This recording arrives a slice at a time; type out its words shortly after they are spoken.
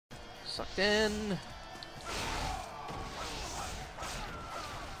Sucked in.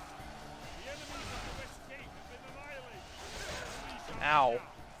 Ow.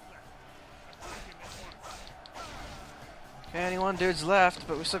 Okay, only one dude's left,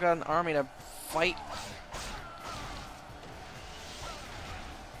 but we still got an army to fight.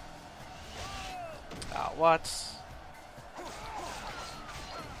 Oh, what?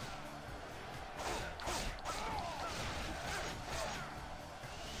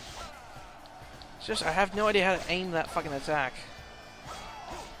 It's just, I have no idea how to aim that fucking attack.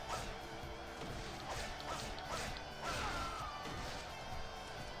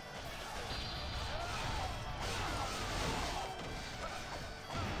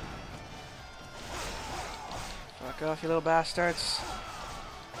 Fuck off, you little bastards.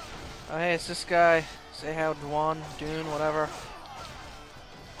 Oh, hey, it's this guy. Say how Dwan, Dune, whatever.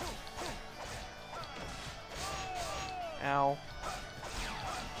 Ow.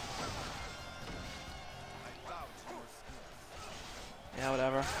 Yeah,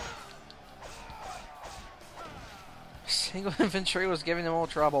 whatever. Single infantry was giving them all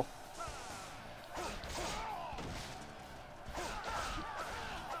trouble.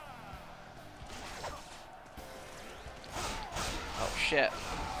 Oh, shit.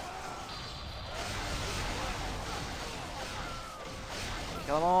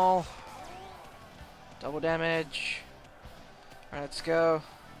 Kill them all. Double damage. Alright, let's go.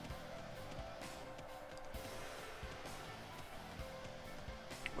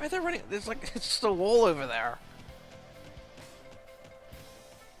 Why are they running? There's like, it's just a wall over there.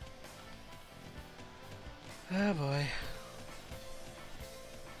 Oh boy.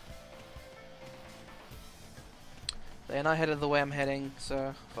 They're not headed the way I'm heading,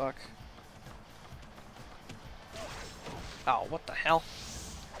 so fuck. Oh, what the hell?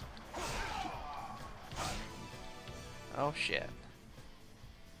 Oh shit.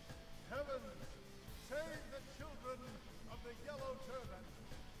 Heaven, save the children of the yellow turban.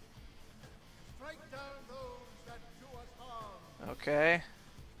 Strike down those that do us harm. Okay.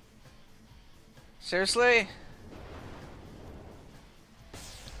 Seriously?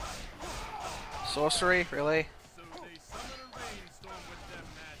 Sorcery? Really? So they summon a rainstorm with their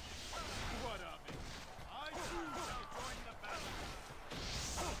magic. What of it? I too shall join the battle.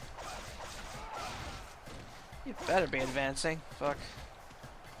 You better be advancing. Fuck.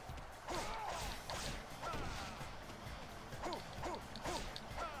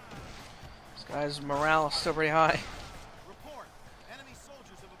 This guy's morale is still pretty high. Report. Enemy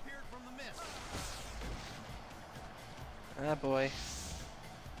soldiers have appeared from the mist. Ah, boy.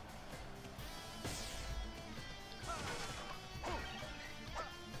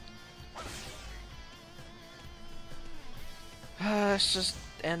 Let's just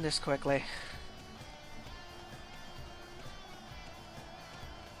end this quickly.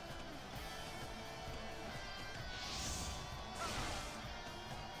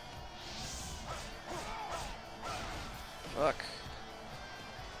 Fuck.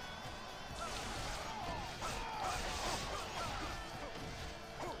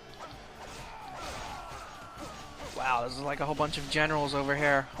 Wow, there's like a whole bunch of generals over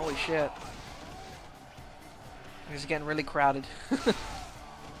here. Holy shit. It's getting really crowded.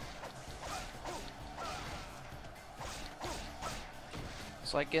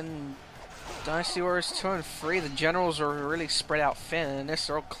 It's like in Dynasty Warriors 2 and 3, the generals are really spread out thin, and in this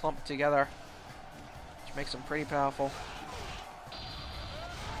they're all clumped together, which makes them pretty powerful.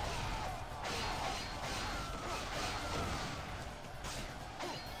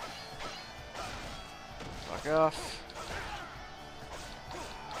 Fuck off.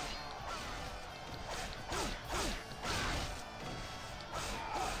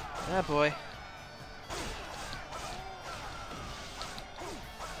 Ah, boy.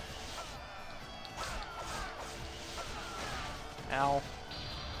 Ow.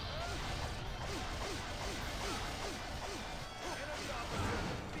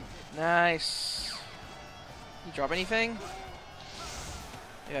 Nice. You drop anything?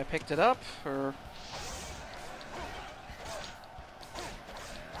 Yeah, I picked it up, or...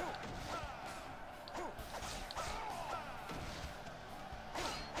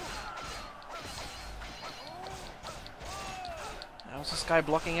 How's this guy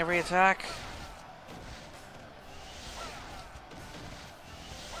blocking every attack?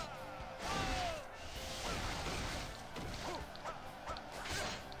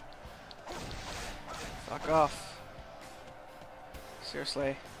 Fuck off.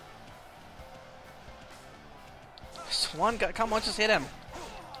 Seriously. Just one guy, come on, just hit him.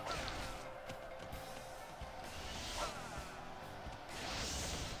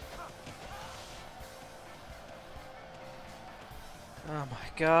 Oh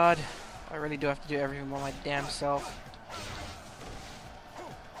my god. I really do have to do everything by my damn self.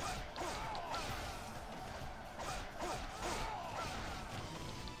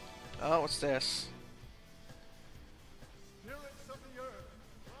 Oh, what's this?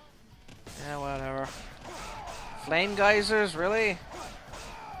 Yeah, whatever. Flame geysers, really?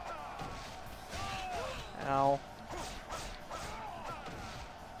 Ow.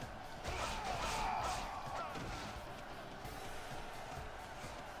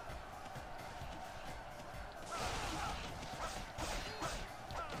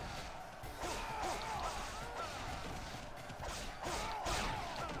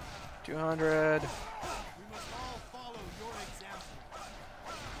 $200. We must all follow your example.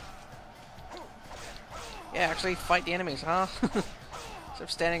 Yeah, actually fight the enemies, huh? Instead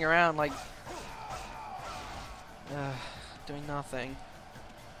of standing around like doing nothing.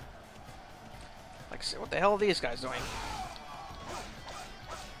 Like, what the hell are these guys doing?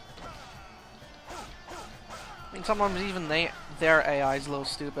 I mean, sometimes even their AI is a little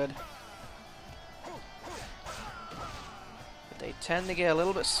stupid. But they tend to get a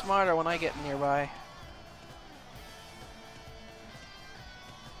little bit smarter when I get nearby.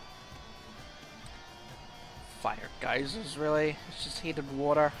 Fire geysers, really? It's just heated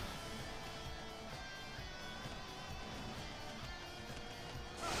water.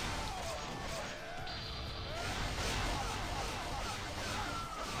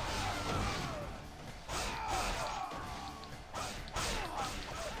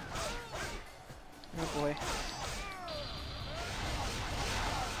 Oh boy.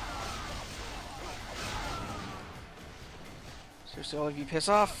 Seriously, all of you piss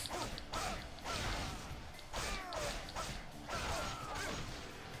off.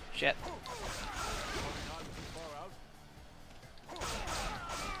 Shit.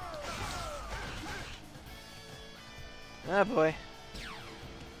 Oh boy.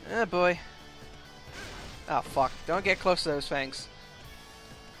 Oh boy. Oh fuck. Don't get close to those fangs.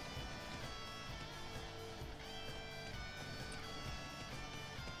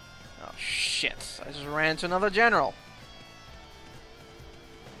 Oh shit. I just ran into another general.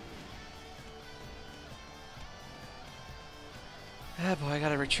 Oh boy, I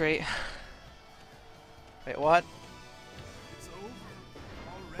gotta retreat. Wait, what? It's over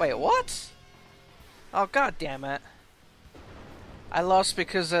already. Wait, what? Oh god damn it. I lost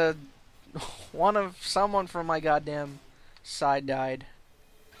because someone from my goddamn side died.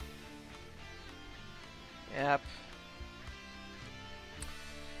 Yep.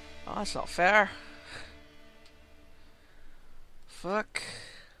 Oh, that's not fair. Fuck.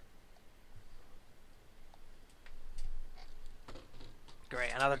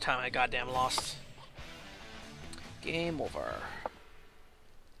 Great, another time I goddamn lost. Game over.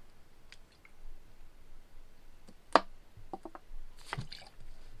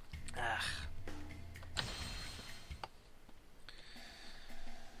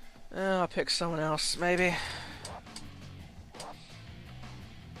 I'll pick someone else, maybe.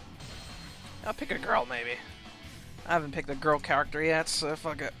 I'll pick a girl, maybe. I haven't picked a girl character yet, so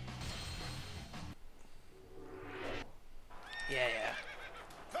fuck it. Yeah, yeah.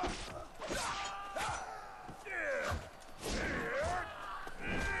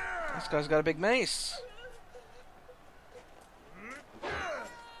 This guy's got a big mace.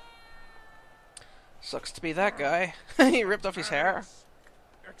 Sucks to be that guy. He ripped off his hair.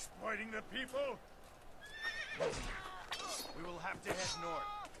 Exploiting the people? We will have to head north.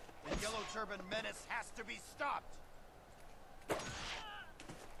 The Yellow Turban menace has to be stopped.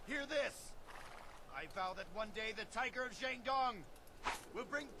 Hear this. I vow that one day the Tiger of Shandong will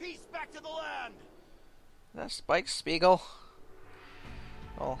bring peace back to the land. That's Spike Spiegel.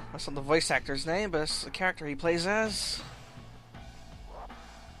 Well, that's not the voice actor's name, but it's the character he plays as.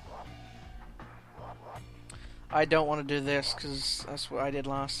 I don't want to do this, because that's what I did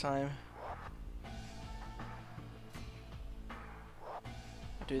last time.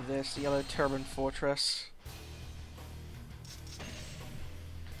 Do this, the Yellow Turban Fortress.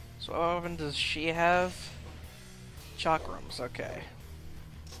 So what weapon does she have? Chakrams, okay.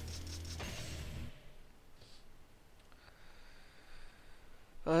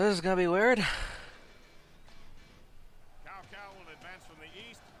 Well, this is gonna be weird. Cao Cao will advance from the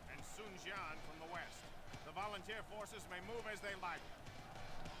east and Sun Jian from the west. The volunteer forces may move as they like.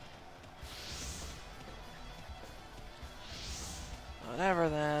 Whatever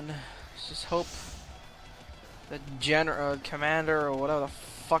then. Let's just hope the general, commander, or whatever the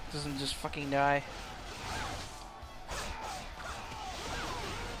fuck doesn't just fucking die.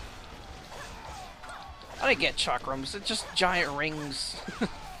 I didn't get chakrams, it's just giant rings.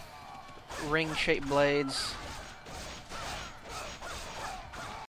 Ring-shaped blades.